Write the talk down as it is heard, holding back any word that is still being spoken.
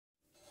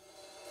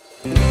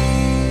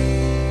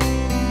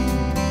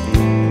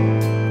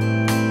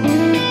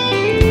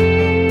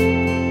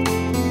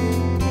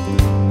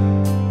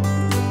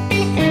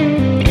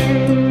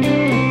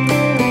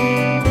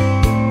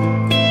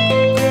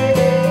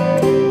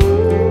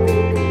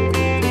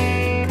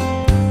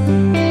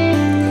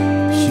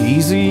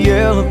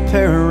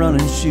pair of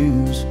running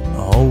shoes,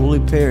 a holy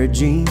pair of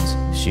jeans.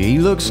 She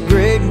looks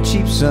great in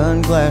cheap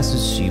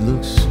sunglasses, she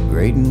looks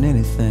great in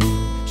anything.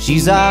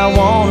 She's I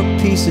want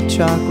a piece of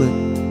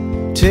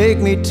chocolate, take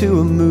me to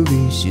a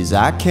movie. She's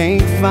I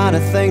can't find a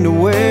thing to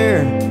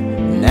wear,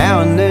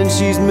 now and then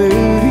she's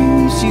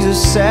moody. She's a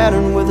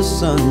Saturn with a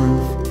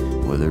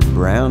sunroof, with her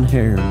brown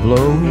hair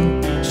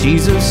blowing.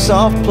 She's a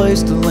soft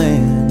place to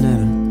land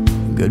and a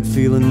good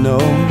feeling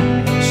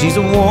knowing. She's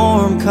a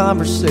warm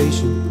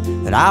conversation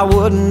that I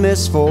wouldn't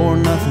miss for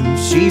nothing.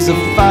 She's a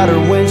fighter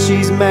when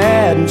she's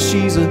mad, and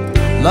she's a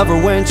lover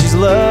when she's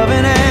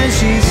loving. And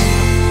she's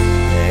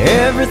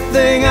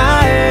everything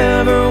I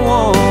ever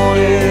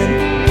wanted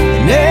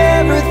and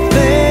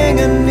everything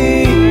I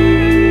need.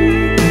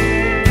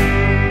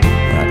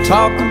 When I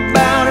talk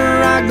about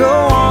her, I go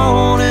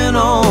on and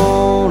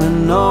on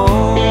and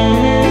on,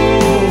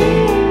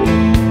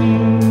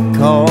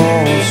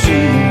 'cause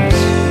she's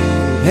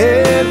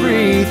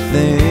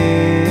everything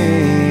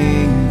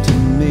to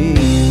me.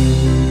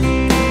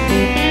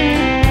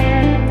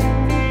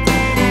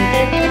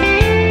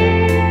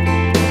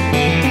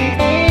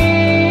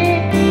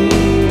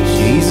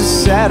 She's a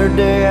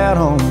Saturday out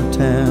on the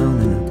town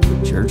and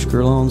a church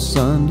girl on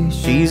Sunday.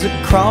 She's a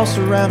cross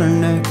around her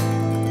neck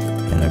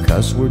and a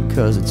cuss word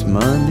 'cause it's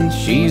Monday.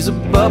 She's a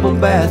bubble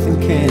bath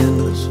and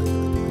candles,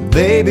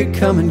 baby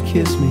come and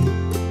kiss me.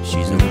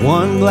 She's a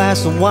one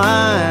glass of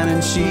wine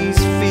and she's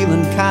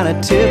feeling kinda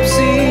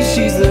tipsy.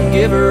 She's the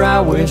giver I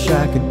wish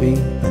I could be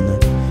and the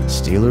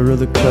stealer of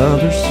the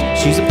covers.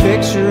 She's a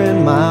picture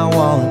in my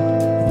wallet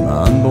of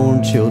my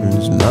unborn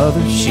children's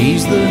mother.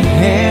 She's the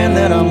hand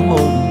that I'm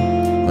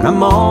holding when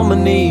I'm on my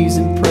knees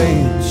and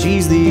praying.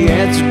 She's the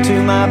answer to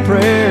my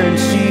prayer, and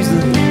she's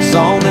the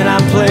song that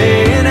I'm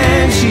playing.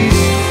 And she's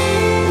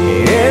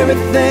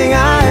everything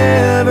I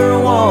ever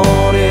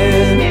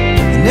wanted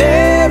and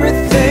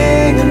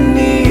everything I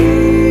need.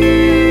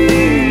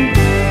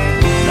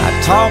 When I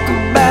talk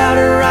about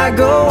her, I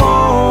go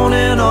on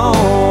and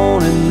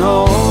on and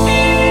on,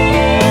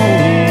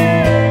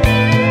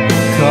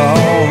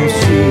 'cause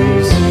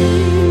she's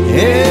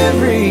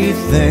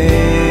everything.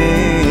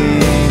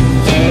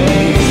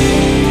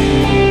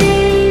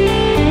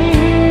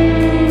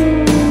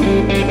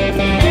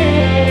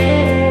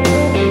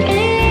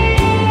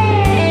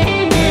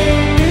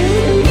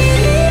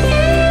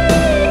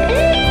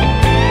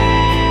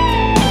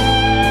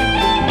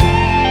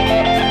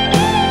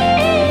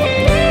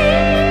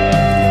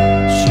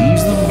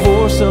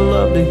 I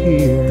love to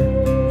hear,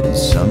 and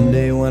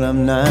someday when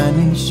I'm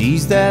 90,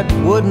 she's that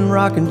wooden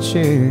rocking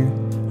chair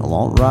I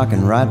want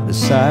rocking right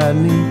beside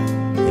me.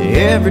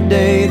 Every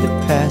day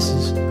that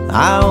passes,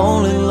 I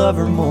only love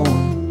her more.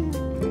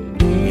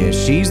 Yeah,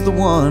 she's the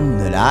one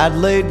that I'd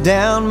lay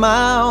down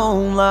my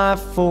own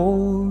life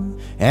for.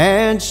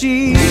 And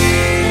she's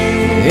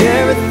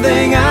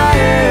everything I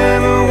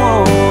ever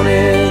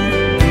wanted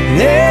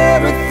and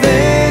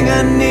everything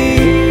I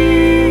need.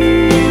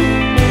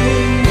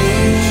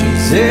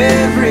 She's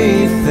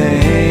everything